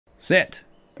Sit.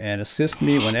 And assist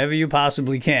me whenever you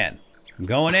possibly can. I'm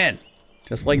going in.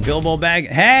 Just like Bilbo Bag.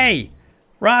 Hey!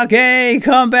 Rocky!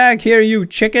 Come back here, you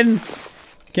chicken!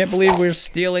 Can't believe we're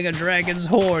stealing a dragon's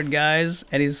hoard, guys.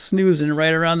 And he's snoozing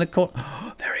right around the corner.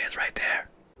 Oh, there he is right there.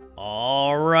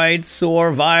 Alright,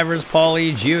 survivors,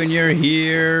 Paulie Jr.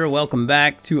 here. Welcome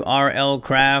back to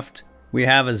RLCraft. We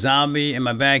have a zombie in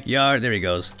my backyard. There he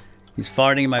goes. He's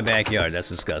farting in my backyard. That's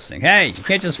disgusting. Hey, you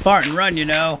can't just fart and run, you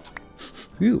know.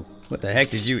 Phew, what the heck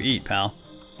did you eat, pal?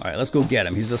 Alright, let's go get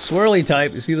him. He's a swirly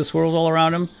type. You see the swirls all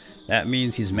around him? That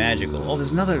means he's magical. Oh,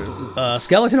 there's another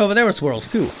skeleton over there with swirls,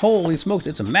 too. Holy smokes,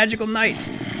 it's a magical night.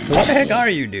 So what the heck are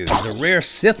you, dude? He's a rare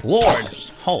Sith Lord.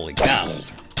 Holy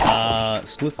cow.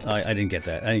 Sleuth, I didn't get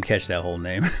that. I didn't catch that whole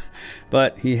name.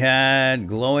 But he had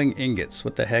glowing ingots.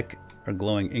 What the heck are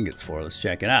glowing ingots for? Let's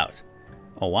check it out.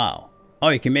 Oh, wow. Oh,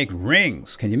 you can make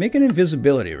rings. Can you make an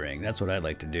invisibility ring? That's what I'd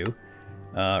like to do.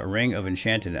 Ring of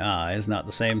enchanted eyes. Not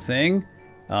the same thing.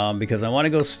 Because I want to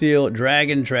go steal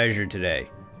dragon treasure today.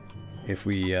 If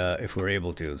we're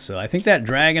able to. So I think that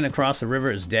dragon across the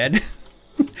river is dead.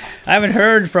 I haven't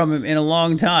heard from him in a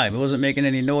long time. It wasn't making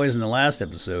any noise in the last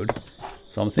episode.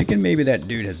 So I'm thinking maybe that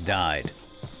dude has died.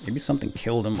 Maybe something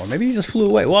killed him, or maybe he just flew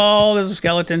away. Whoa, there's a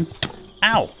skeleton.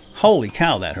 Ow! Holy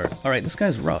cow, that hurt. Alright, this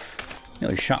guy's rough.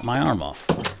 Nearly shot my arm off.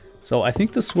 So I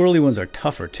think the swirly ones are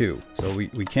tougher too. So we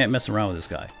can't mess around with this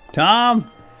guy. Tom!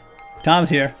 Tom's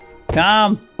here.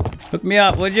 Tom! Hook me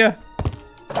up, would you?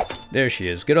 There she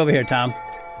is. Get over here, Tom.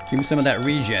 Give me some of that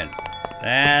regen.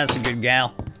 That's a good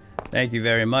gal. Thank you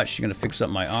very much. She's gonna fix up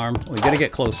my arm. Oh, we gotta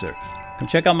get closer. Come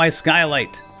check out my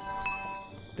skylight.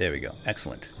 There we go.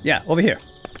 Excellent. Yeah, over here.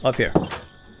 Up here.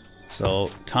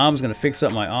 So, Tom's gonna fix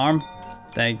up my arm.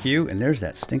 Thank you. And there's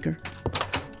that stinker.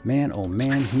 Man, oh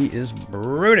man, he is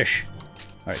brutish.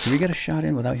 Alright, can we get a shot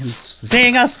in without him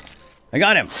seeing us? I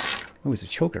got him. Oh, he's a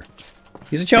choker.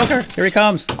 He's a choker. Here he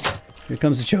comes. Here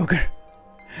comes the choker.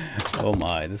 Oh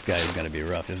my, this guy is gonna be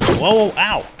rough, isn't he? Whoa, whoa,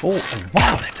 ow! Oh,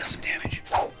 wow, that does some damage.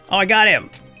 Oh, I got him!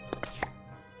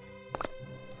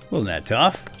 Wasn't that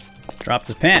tough? Dropped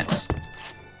his pants.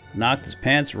 Knocked his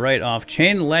pants right off.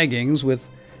 Chain leggings with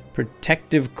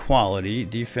protective quality.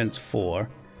 Defense 4.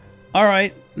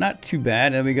 Alright, not too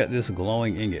bad. And we got this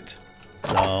glowing ingot.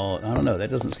 So, I don't know. That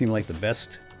doesn't seem like the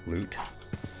best loot.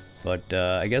 But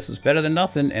I guess it's better than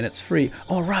nothing, and it's free.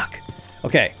 Oh, a rock!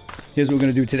 Okay, here's what we're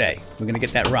gonna do today. We're gonna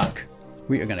get that rock.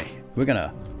 We're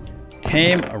gonna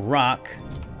tame a rock.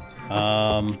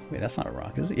 Wait, that's not a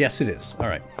rock, is it? Yes, it is. All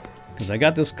right, because I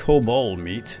got this kobold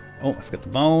meat. Oh, I forgot the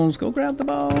bones. Go grab the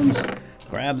bones.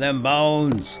 Grab them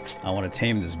bones. I want to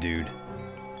tame this dude.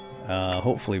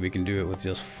 Hopefully we can do it with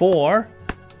just 4.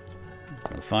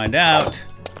 Gonna find out.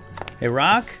 Hey,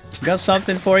 rock, got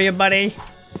something for you, buddy.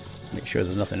 Let's make sure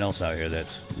there's nothing else out here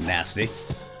that's nasty.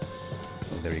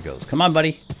 There he goes. Come on,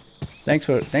 buddy. Thanks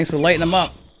for lighting him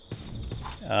up.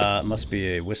 Must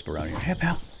be a whisper around here. Hey,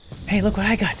 pal. Hey, look what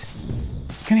I got.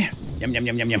 Come here. Yum, yum,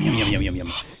 yum, yum, yum, yum, yum, yum, yum,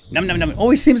 yum. Num, num, num. Oh,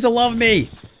 he seems to love me.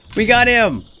 We got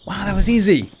him. Wow, that was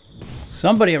easy.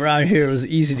 Somebody around here was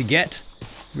easy to get.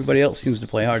 Everybody else seems to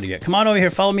play hard to get. Come on over here.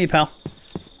 Follow me, pal.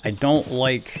 I don't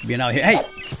like being out here. Hey,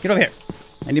 get over here.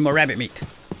 I need more rabbit meat.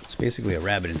 It's basically a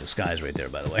rabbit in disguise right there,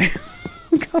 by the way.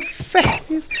 Look how fast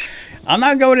he is. I'm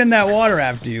not going in that water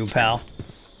after you, pal.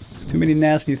 There's too many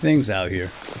nasty things out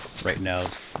here right now.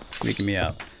 It's freaking me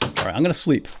out. Alright, I'm gonna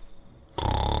sleep.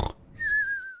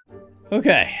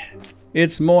 Okay.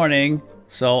 It's morning,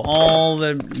 so all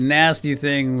the nasty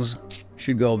things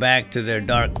should go back to their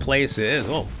dark places.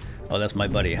 Oh, that's my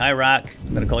buddy. Hi, Rock.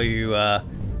 I'm gonna call you,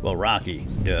 well, Rocky.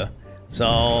 Duh.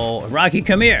 So, Rocky,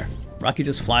 come here. Rocky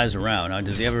just flies around.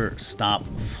 Does he ever stop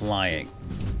flying?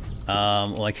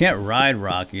 Well, I can't ride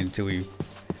Rocky until we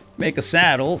make a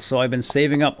saddle, so I've been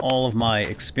saving up all of my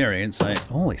experience.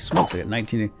 Holy smokes, I got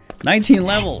 19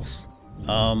 levels.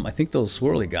 I think those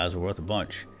swirly guys are worth a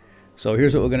bunch. So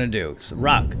here's what we're going to do. So,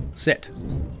 Rock, sit.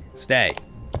 Stay.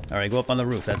 Alright, go up on the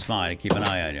roof. That's fine. Keep an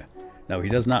eye on you. No, he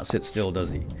does not sit still, does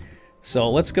he?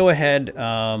 So let's go ahead.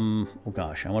 Oh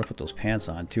gosh, I want to put those pants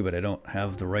on too, but I don't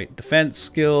have the right defense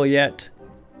skill yet.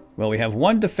 Well, we have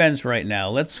 1 defense right now.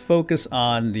 Let's focus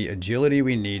on the agility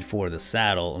we need for the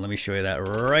saddle. And let me show you that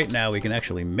right now. We can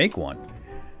actually make one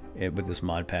with this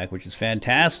mod pack, which is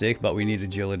fantastic, but we need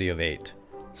agility of 8.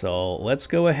 So let's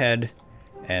go ahead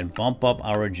and bump up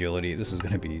our agility. This is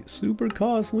going to be super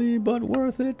costly, but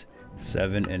worth it.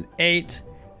 7 and 8.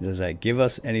 Does that give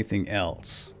us anything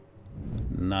else?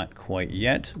 Not quite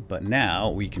yet, but now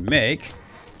we can make...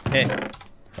 Hey,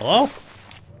 hello?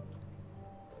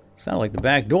 Sounded like the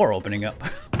back door opening up.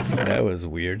 That was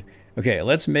weird. Okay,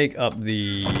 let's make up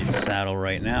the saddle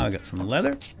right now. I got some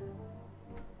leather.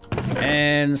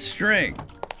 and string.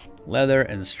 Leather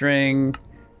and string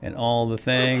and all the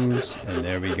things. And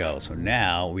there we go. So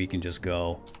now we can just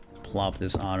go plop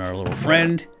this on our little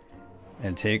friend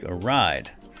and take a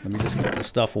ride. Let me just put the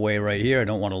stuff away right here. I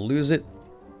don't want to lose it.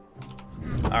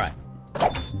 Alright,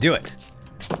 let's do it.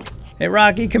 Hey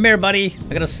Rocky, come here buddy.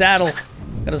 I got a saddle.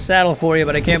 Got a saddle for you,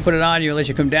 but I can't put it on you unless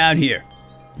you come down here.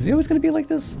 Is he always going to be like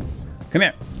this? Come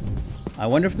here. I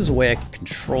wonder if there's a way I can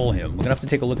control him. We're going to have to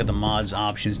take a look at the mods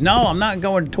options. No, I'm not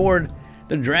going toward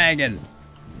the dragon.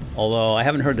 Although I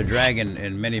haven't heard the dragon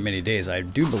in many, many days. I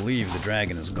do believe the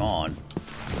dragon is gone.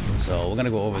 So we're going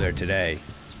to go over there today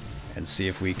and see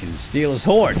if we can steal his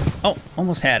hoard. Oh,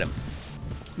 almost had him.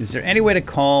 Is there any way to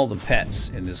call the pets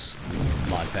in this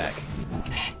mod pack?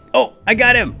 Oh, I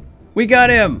got him. We got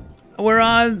him. We're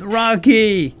on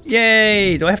Rocky.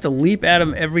 Yay. Do I have to leap at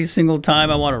him every single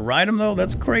time I want to ride him, though?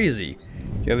 That's crazy.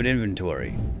 Do you have an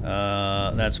inventory?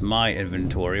 That's my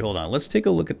inventory. Hold on. Let's take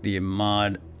a look at the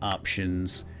mod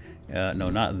options. No,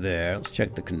 not there. Let's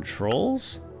check the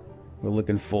controls. We're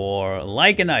looking for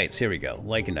Lycanites. Here we go.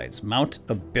 Lycanites. Mount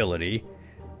ability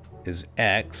is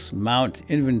X. Mount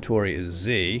inventory is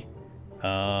Z.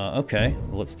 Okay.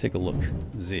 Well, let's take a look.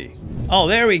 Z. Oh,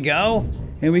 there we go.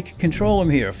 And we can control him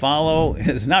here. Follow.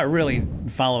 It's not really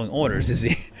following orders, is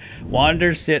he?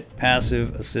 Wander, sit,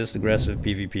 passive, assist, aggressive,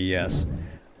 PvP, yes.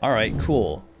 Alright,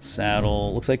 cool.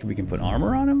 Saddle. Looks like we can put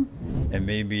armor on him. And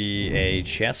maybe a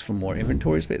chest for more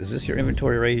inventory space. Is this your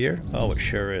inventory right here? Oh, it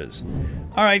sure is.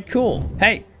 Alright, cool.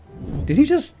 Hey! Did he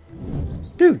just...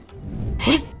 Dude!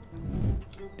 What is...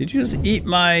 Did you just eat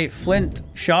my flint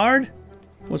shard?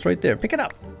 What's right there? Pick it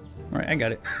up. Alright, I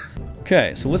got it.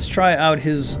 Okay, so let's try out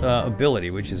his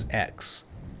ability, which is X.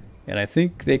 And I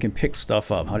think they can pick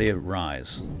stuff up. How do you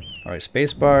rise? Alright,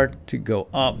 spacebar to go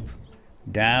up.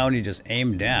 Down, you just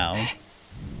aim down.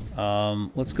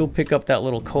 Let's go pick up that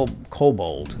little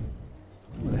kobold.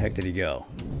 Where the heck did he go?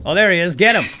 Oh, there he is.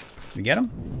 Get him! Did we get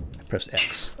him? I pressed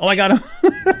X. Oh, I got him!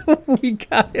 We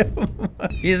got him!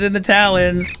 He's in the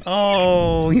talons.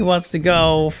 Oh, he wants to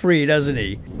go free, doesn't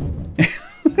he?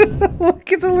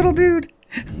 Look at the little dude!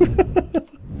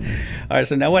 Alright,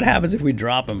 so now what happens if we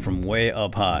drop him from way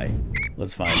up high?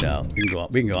 Let's find out. We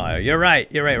can go higher. You're right,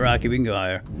 Rocky. We can go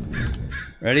higher.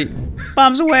 Ready?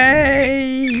 Bombs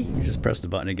away! You just press the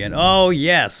button again. Oh,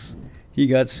 yes! He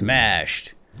got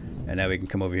smashed. And now we can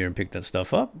come over here and pick that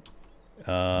stuff up.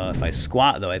 If I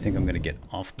squat, though, I think I'm going to get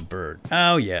off the bird.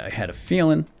 Oh, yeah, I had a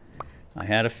feeling.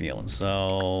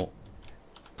 So,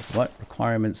 what?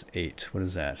 Requirements 8. What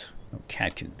is that? Oh,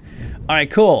 catkin.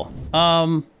 Alright, cool.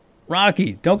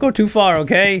 Rocky, don't go too far,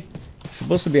 okay? He's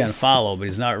supposed to be on follow, but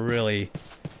he's not really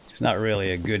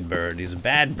a good bird. He's a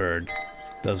bad bird.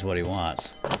 Does what he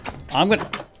wants. I'm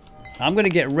gonna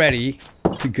get ready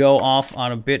to go off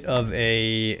on a bit of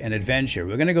an adventure.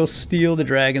 We're gonna go steal the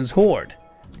dragon's hoard,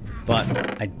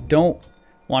 but I don't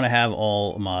want to have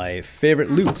all my favorite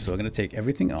loot, so we're gonna take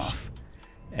everything off,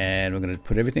 and we're gonna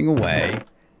put everything away,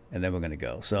 and then we're gonna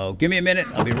go. So give me a minute.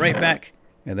 I'll be right back,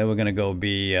 and then we're gonna go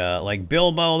be like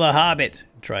Bilbo the Hobbit,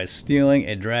 try stealing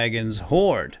a dragon's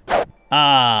hoard.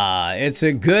 Ah, it's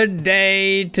a good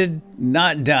day to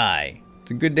not die.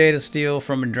 It's a good day to steal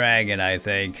from a dragon, I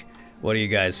think. What do you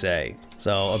guys say?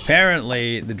 So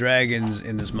apparently the dragons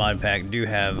in this mod pack do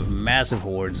have massive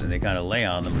hoards, and they kind of lay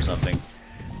on them or something.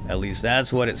 At least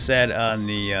that's what it said on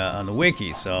the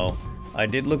wiki. So I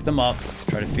did look them up,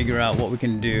 try to figure out what we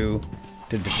can do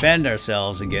to defend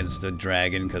ourselves against the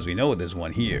dragon, because we know there's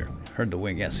one here. Heard the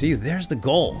wing. Yeah, see, there's the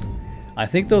gold. I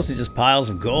think those are just piles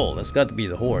of gold. That's got to be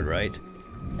the hoard, right?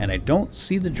 And I don't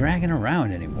see the dragon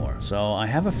around anymore. So I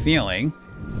have a feeling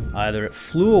either it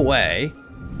flew away,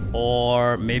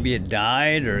 or maybe it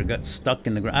died or got stuck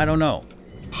in the ground. I don't know.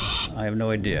 I have no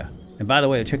idea. And by the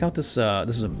way, check out this.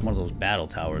 This is one of those battle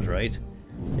towers, right?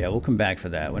 Yeah, we'll come back for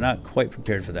that. We're not quite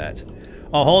prepared for that.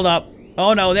 Oh, hold up.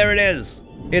 Oh no, there it is.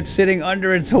 It's sitting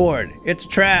under its hoard. It's a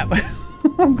trap.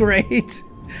 Oh, great.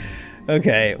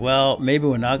 Okay, well, maybe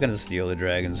we're not going to steal the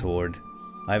dragon's hoard.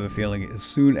 I have a feeling as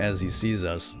soon as he sees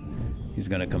us, he's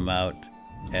going to come out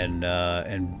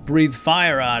and breathe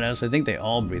fire on us. I think they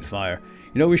all breathe fire.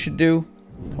 You know what we should do?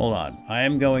 Hold on. I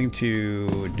am going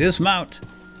to dismount.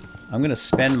 I'm going to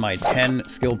spend my 10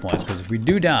 skill points, because if we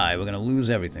do die, we're going to lose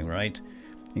everything, right?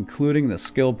 Including the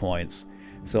skill points.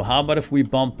 So how about if we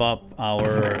bump up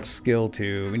our skill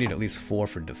to... We need at least 4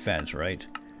 for defense, right?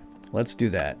 Let's do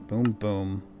that. Boom,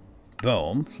 boom,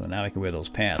 boom. So now I can wear those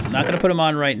pants. I'm not going to put them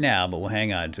on right now, but we'll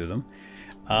hang on to them.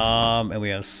 And we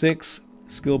have 6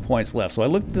 skill points left. So I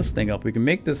looked this thing up. We can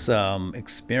make this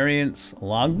experience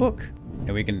logbook,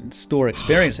 and we can store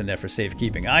experience in there for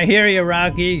safekeeping. I hear you,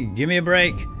 Rocky. Give me a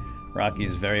break.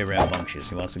 Rocky's very rambunctious.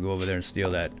 He wants to go over there and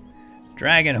steal that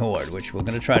dragon hoard, which we're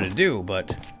going to try to do,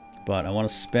 but I want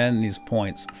to spend these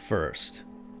points first.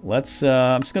 Let's,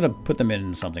 I'm just going to put them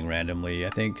in something randomly. I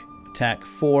think attack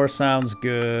 4 sounds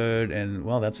good, and,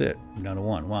 well, that's it. I'm down to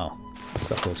 1. Wow.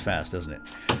 Stuff goes fast, doesn't it?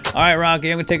 Alright,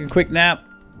 Rocky, I'm going to take a quick nap.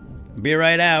 Be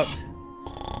right out.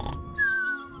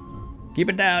 Keep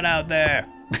it down out there.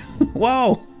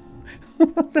 Whoa!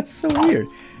 That's so weird.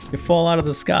 You fall out of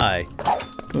the sky.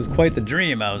 It was quite the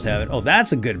dream I was having. Oh,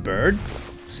 that's a good bird.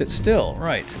 Sit still.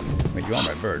 Right. Wait, you are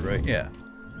my bird, right? Yeah.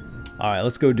 Alright,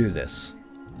 let's go do this.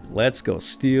 Let's go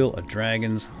steal a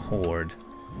dragon's hoard.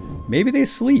 Maybe they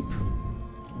sleep.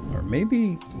 Or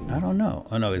maybe, I don't know.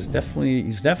 Oh no, he's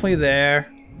definitely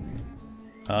there.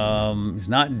 He's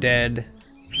not dead.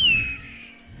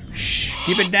 Shh,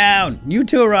 keep it down. You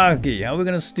too, Rocky. How are we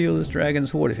gonna steal this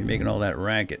dragon's hoard if you're making all that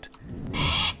racket?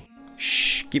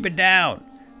 Shh, keep it down.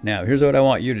 Now, here's what I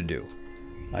want you to do.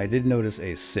 I did notice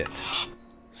a sit.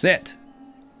 Sit.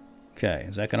 Okay,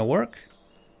 is that gonna work?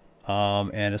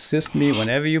 And assist me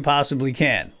whenever you possibly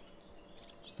can.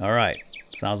 Alright,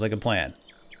 sounds like a plan.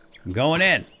 I'm going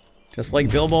in. Just like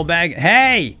Bilbo Bag.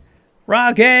 Hey!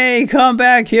 Rocky, come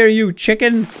back here, you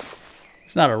chicken.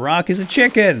 It's not a rock, he's a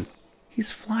chicken.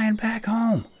 He's flying back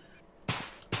home.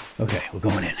 Okay, we're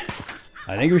going in.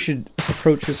 I think we should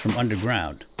approach this from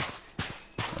underground.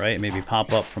 Right? Maybe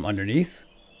pop up from underneath.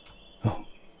 Oh.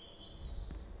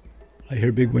 I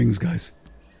hear big wings, guys.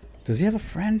 Does he have a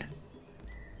friend?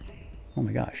 Oh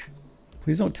my gosh.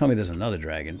 Please don't tell me there's another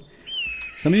dragon.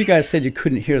 Some of you guys said you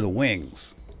couldn't hear the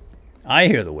wings. I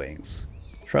hear the wings.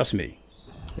 Trust me.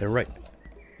 They're right.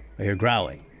 I hear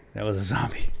growling. That was a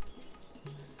zombie.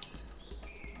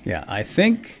 Yeah, I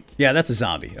think... Yeah, that's a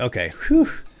zombie. Okay. Whew.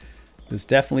 There's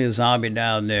definitely a zombie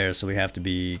down there, so we have to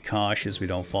be cautious we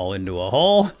don't fall into a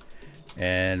hole.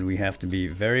 And we have to be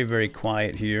very, very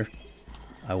quiet here.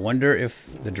 I wonder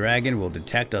if the dragon will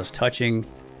detect us touching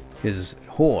his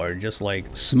hoard, just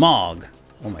like Smog.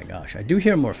 Oh my gosh, I do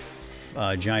hear more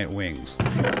giant wings.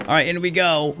 Alright, in we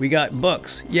go. We got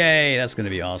books. Yay, that's going to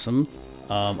be awesome.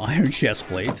 Iron chest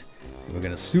plate. We're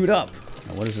going to suit up.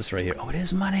 Now, what is this right here? Oh, it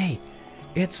is money.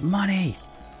 It's money.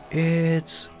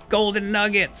 It's golden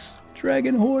nuggets.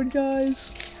 Dragon hoard,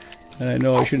 guys. And I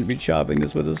know I shouldn't be chopping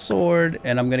this with a sword,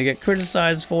 and I'm going to get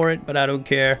criticized for it, but I don't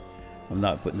care. I'm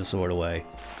not putting the sword away.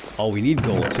 Oh, we need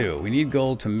gold, too. We need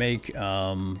gold to make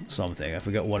something. I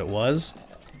forgot what it was,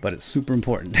 but it's super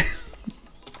important.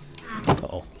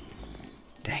 Uh-oh.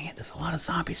 Dang it, there's a lot of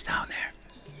zombies down there.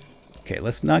 Okay,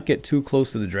 let's not get too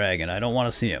close to the dragon. I don't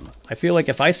want to see him. I feel like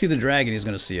if I see the dragon, he's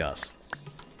going to see us.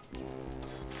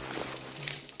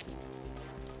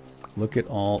 Look at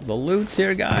all the loots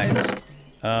here, guys.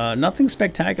 Nothing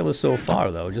spectacular so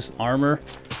far, though. Just armor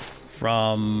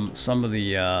from some of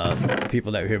the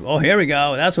people that were here. Oh, here we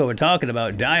go. That's what we're talking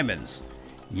about. Diamonds.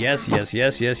 Yes, yes,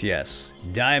 yes, yes, yes.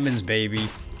 Diamonds, baby.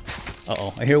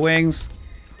 Uh-oh. I hear wings.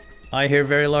 I hear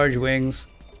very large wings.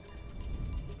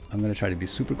 I'm going to try to be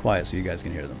super quiet so you guys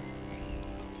can hear them.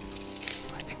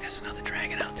 I think there's another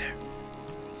dragon out there.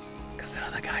 Because that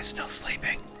other guy's still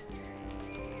sleeping.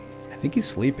 I think he's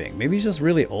sleeping. Maybe he's just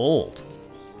really old.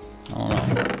 I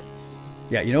don't know.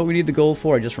 Yeah, you know what we need the gold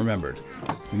for? I just remembered.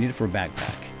 We need it for a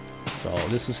backpack. So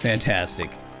this is fantastic.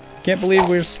 Can't believe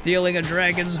we're stealing a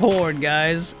dragon's hoard,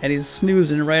 guys. And he's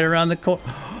snoozing right around the corner.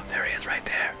 Oh, there he is right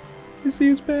there. You see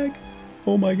his back?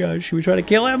 Oh my gosh. Should we try to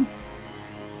kill him?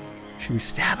 Should we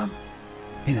stab him?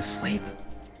 In his sleep?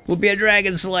 We'll be a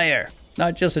dragon slayer.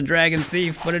 Not just a dragon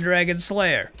thief, but a dragon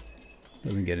slayer.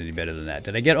 Doesn't get any better than that.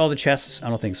 Did I get all the chests? I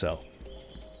don't think so.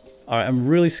 Alright, I'm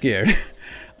really scared.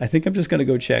 I think I'm just going to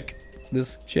go check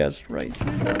this chest right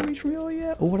here. Oh,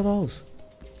 yeah. Oh, what are those?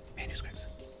 Manuscripts.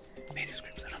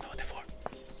 Manuscripts. I don't know what they're for.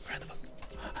 Where are the book?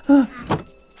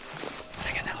 Did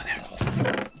I get that one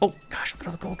there? Oh, gosh. Look at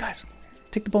all the gold, guys.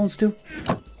 Take the bones, too.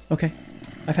 Okay.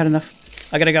 I've had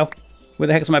enough. I gotta go. Where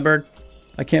the heck is my bird?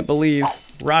 I can't believe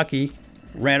Rocky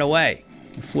ran away.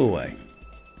 He flew away.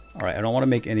 Alright, I don't want to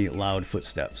make any loud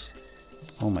footsteps.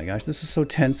 Oh my gosh, this is so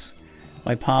tense.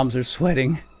 My palms are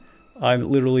sweating. I'm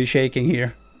literally shaking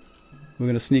here. We're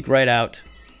going to sneak right out.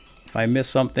 If I miss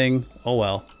something, oh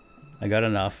well. I got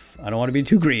enough. I don't want to be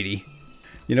too greedy.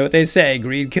 You know what they say,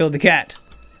 greed killed the cat.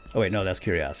 Oh wait, no, that's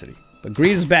curiosity. But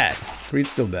greed is bad.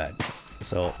 Greed's still bad.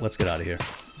 So, let's get out of here.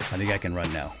 I think I can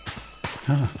run now.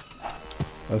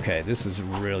 Okay, this is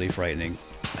really frightening.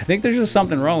 I think there's just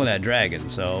something wrong with that dragon,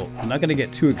 so I'm not going to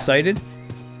get too excited.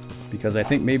 Because I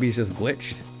think maybe he's just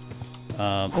glitched.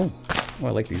 Oh, I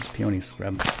like these peonies.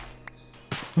 Grab them.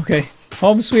 Okay,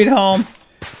 home sweet home.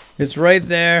 It's right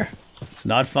there. It's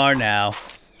not far now.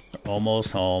 We're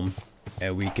almost home.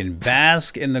 And we can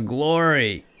bask in the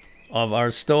glory of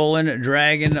our stolen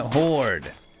dragon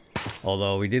hoard.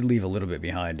 Although we did leave a little bit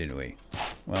behind, didn't we?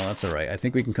 Well, that's alright. I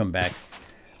think we can come back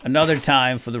another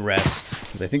time for the rest.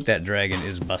 Because I think that dragon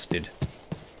is busted.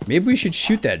 Maybe we should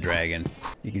shoot that dragon.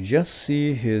 You can just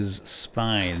see his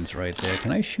spines right there.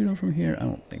 Can I shoot him from here? I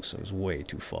don't think so. It's way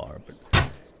too far. But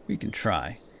we can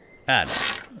try. Ah,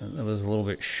 no. That was a little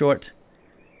bit short.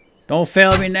 Don't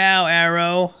fail me now,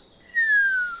 arrow.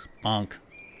 Bonk.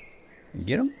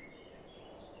 Get him?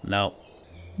 No.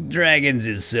 Dragons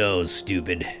is so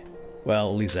stupid. Well,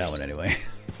 at least that one anyway.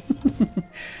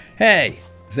 Hey,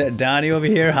 is that Donnie over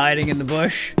here hiding in the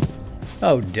bush?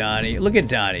 Oh, Donnie. Look at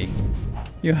Donnie.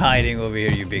 You're hiding over here,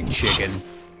 you big chicken.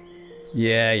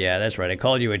 Yeah, that's right. I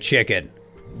called you a chicken.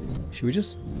 Should we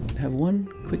just have one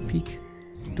quick peek?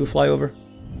 Do a flyover?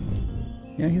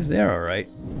 Yeah, he's there, all right.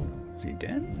 Is he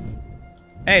dead?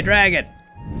 Hey, dragon!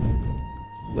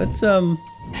 Let's,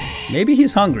 maybe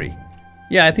he's hungry.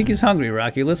 Yeah, I think he's hungry,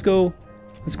 Rocky. Let's go,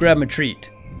 let's grab him a treat.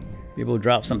 Maybe we'll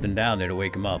drop something down there to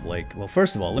wake him up. Like, well,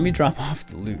 first of all, let me drop off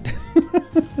the loot.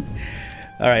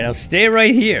 All right, now stay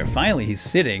right here. Finally, he's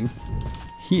sitting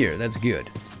here. That's good.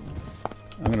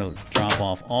 I'm gonna drop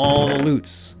off all the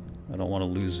loots. I don't want to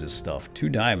lose this stuff. 2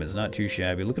 diamonds, not too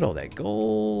shabby. Look at all that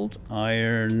gold,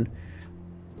 iron,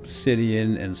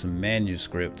 obsidian, and some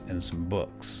manuscript and some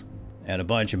books. And a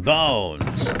bunch of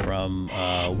bones from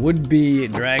would-be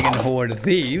dragon hoard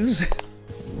thieves.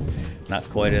 Not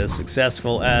quite as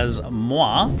successful as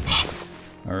moi.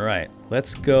 Alright,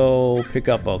 let's go pick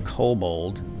up a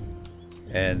kobold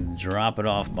and drop it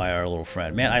off by our little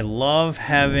friend. Man, I love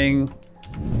having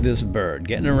this bird.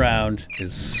 Getting around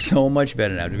is so much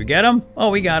better now. Did we get him? Oh,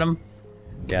 we got him.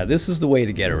 Yeah, this is the way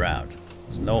to get around.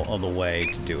 There's no other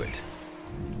way to do it.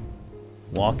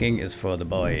 Walking is for the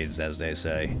boys, as they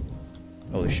say.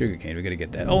 Oh, the sugarcane. We gotta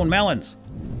get that. Oh, and melons.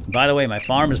 By the way, my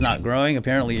farm is not growing.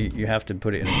 Apparently, you have to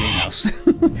put it in a greenhouse.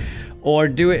 Or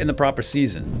do it in the proper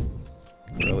season.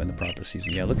 Grow in the proper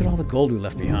season. Yeah, look at all the gold we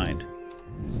left behind.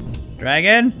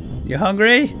 Dragon? You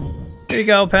hungry? Here you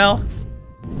go, pal.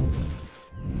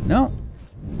 No?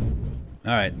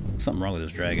 Alright, something wrong with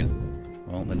this dragon.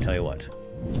 Well, then tell you what.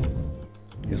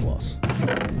 His loss.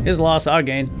 His loss, our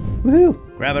gain.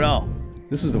 Woohoo! Grab it all.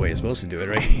 This is the way you're supposed to do it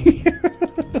right here.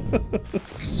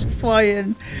 Just fly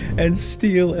in and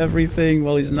steal everything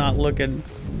while he's not looking.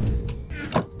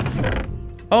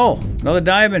 Oh, another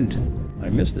diamond. I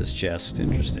missed this chest.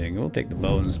 Interesting. We'll take the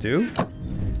bones too.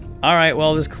 Alright,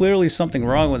 well, there's clearly something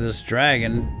wrong with this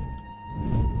dragon.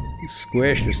 He's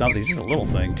squished or something. He's just a little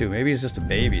thing too. Maybe he's just a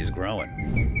baby. He's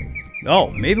growing. Oh,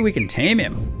 maybe we can tame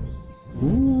him.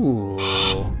 Ooh.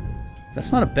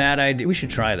 That's not a bad idea. We should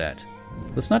try that.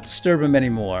 Let's not disturb him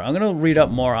anymore. I'm going to read up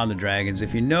more on the dragons.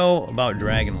 If you know about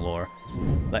dragon lore,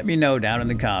 let me know down in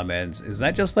the comments. Is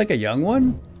that just like a young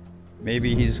one?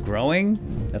 Maybe he's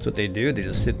growing? That's what they do? They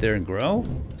just sit there and grow?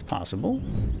 It's possible.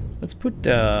 Let's put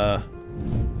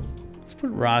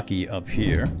Rocky up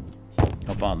here.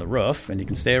 Up on the roof. And you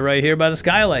can stay right here by the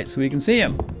skylight so we can see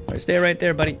him. All right, stay right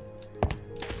there, buddy.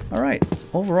 Alright.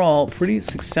 Overall, pretty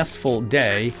successful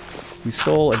day. We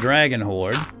stole a dragon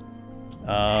hoard.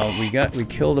 We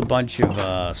killed a bunch of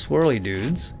swirly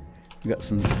dudes. We got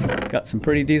some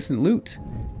pretty decent loot,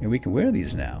 and we can wear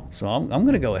these now. So I'm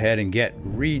gonna go ahead and get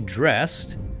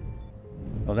redressed.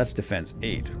 Oh, that's defense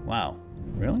 8. Wow,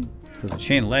 really? Because the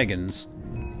chain leggings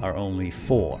are only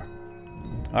 4.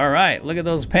 All right, look at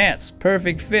those pants.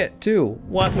 Perfect fit too.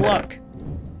 What luck!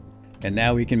 And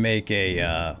now we can make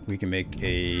a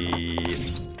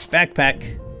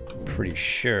backpack. Pretty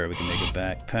sure we can make a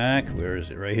backpack. Where is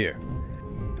it? Right here.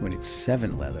 We need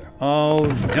 7 leather. Oh,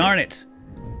 darn it.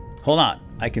 Hold on.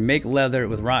 I can make leather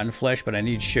with rotten flesh, but I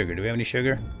need sugar. Do we have any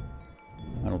sugar?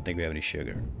 I don't think we have any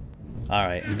sugar.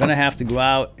 Alright, I'm gonna have to go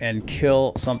out and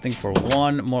kill something for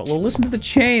one more. Well, listen to the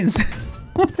chains.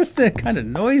 What is that kind of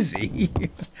noisy?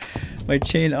 My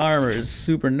chain armor is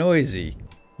super noisy.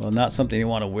 Well, not something you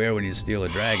want to wear when you steal a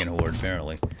dragon hoard,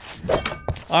 apparently.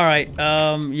 Alright,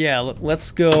 yeah, let's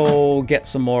go get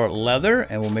some more leather,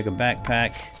 and we'll make a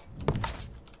backpack.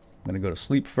 I'm gonna go to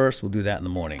sleep first. We'll do that in the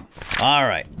morning.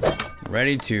 Alright,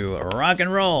 ready to rock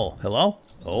and roll. Hello?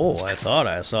 Oh, I thought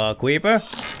I saw a creeper.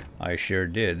 I sure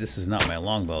did. This is not my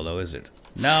longbow, though, is it?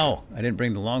 No, I didn't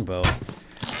bring the longbow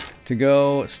to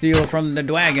go steal from the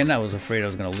dragon. I was afraid I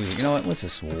was gonna lose it. You know what? Let's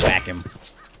just whack him.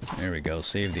 There we go.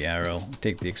 Save the arrow.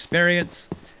 Take the experience.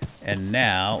 And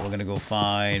now we're gonna go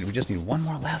find... We just need 1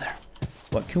 more leather.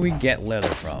 What can we get leather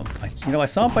from? You know, I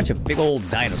saw a bunch of big old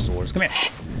dinosaurs. Come here.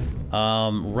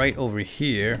 Right over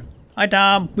here. Hi,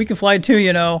 Tom. We can fly too,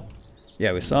 you know.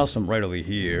 Yeah, we saw some right over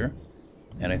here.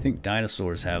 And I think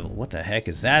dinosaurs have... What the heck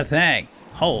is that thing?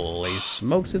 Holy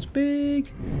smokes, it's big.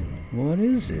 What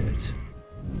is it?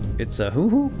 It's a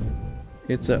hoo-hoo?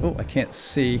 It's a... Oh, I can't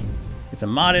see. It's a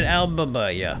modded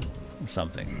albabaya or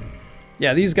something.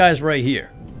 Yeah, these guys right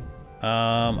here.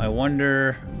 I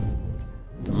wonder...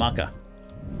 The maca.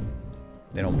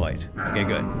 They don't bite. Okay,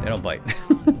 good. They don't bite.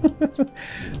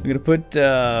 I'm gonna put,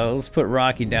 let's put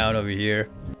Rocky down over here.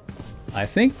 I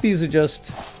think these are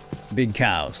just big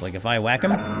cows. Like if I whack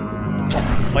him,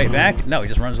 fight back? No, he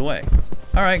just runs away.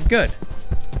 Alright, good.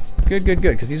 Good, good,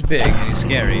 good, because he's big and he's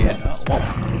scary. And,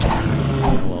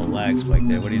 a little lag spike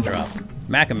there. What do you drop?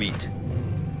 Maca meat.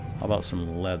 How about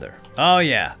some leather? Oh,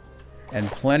 yeah. And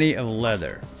plenty of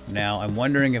leather. Now, I'm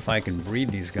wondering if I can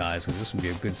breed these guys, because this would be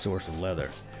a good source of leather.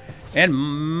 And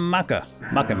maca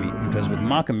meat, because with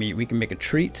maca meat we can make a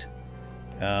treat.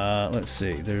 Let's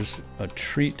see, there's a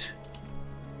treat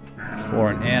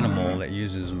for an animal that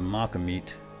uses maca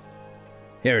meat.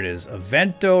 Here it is, a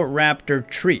Ventoraptor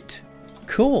treat.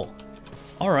 Cool.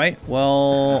 All right,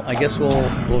 well, I guess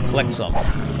we'll collect some.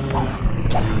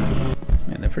 Man,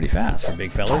 they're pretty fast for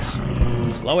big fellers.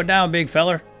 Slow it down, big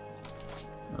feller.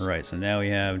 All right, so now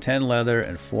we have 10 leather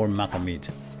and 4 maca meat.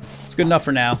 It's good enough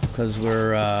for now, because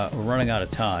we're running out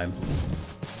of time.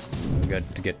 We've got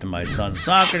to get to my son's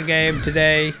soccer game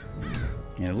today.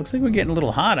 And it looks like we're getting a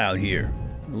little hot out here.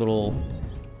 A little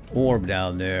orb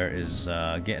down there is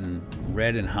getting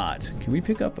red and hot. Can we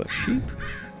pick up a sheep?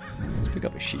 Let's pick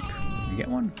up a sheep. Did we get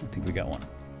one? I think we got one.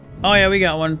 Oh yeah, we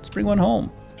got one. Let's bring one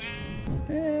home.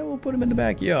 And we'll put him in the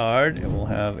backyard, and we'll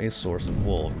have a source of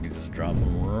wool. We can just drop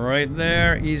him right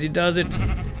there. Easy does it.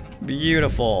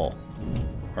 Beautiful.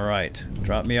 Alright,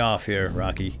 drop me off here,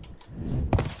 Rocky.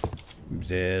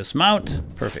 Dismount.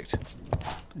 Perfect.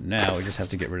 Now we just have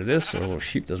to get rid of this so the little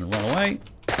sheep doesn't run away.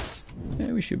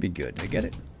 And we should be good. Did I get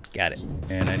it? Got it.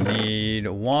 And I need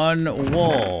 1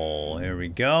 wool. Here we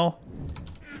go.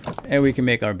 And we can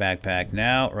make our backpack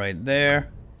now, right there.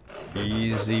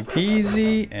 Easy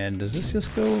peasy. And does this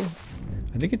just go?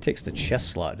 I think it takes the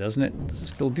chest slot, doesn't it? Does it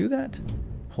still do that?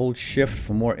 Hold shift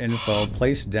for more info.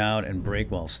 Place down and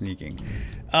break while sneaking.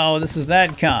 Oh, this is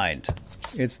that kind.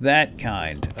 It's that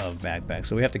kind of backpack.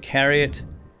 So we have to carry it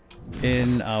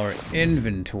in our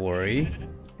inventory.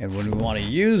 And when we want to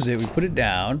use it, we put it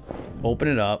down, open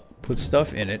it up, put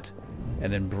stuff in it,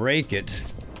 and then break it.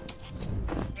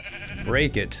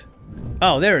 Break it.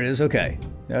 Oh, there it is. Okay.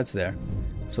 That's there.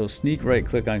 So sneak right,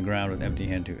 click on ground with empty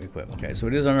hand to equip. Okay, so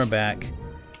it is on our back.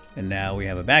 And now we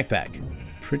have a backpack.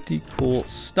 Pretty cool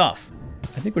stuff.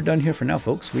 I think we're done here for now,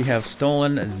 folks. We have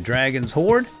stolen the dragon's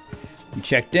hoard. We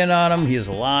checked in on him. He is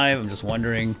alive. I'm just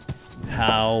wondering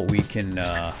how we can,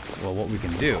 well, what we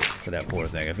can do for that poor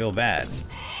thing. I feel bad.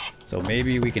 So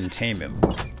maybe we can tame him.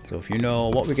 So if you know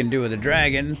what we can do with a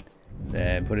dragon,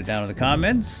 then put it down in the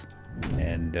comments.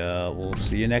 And we'll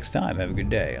see you next time. Have a good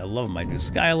day. I love my new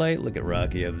skylight. Look at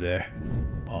Rocky up there.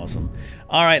 Awesome.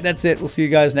 All right, that's it. We'll see you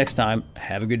guys next time.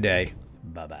 Have a good day.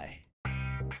 Bye-bye.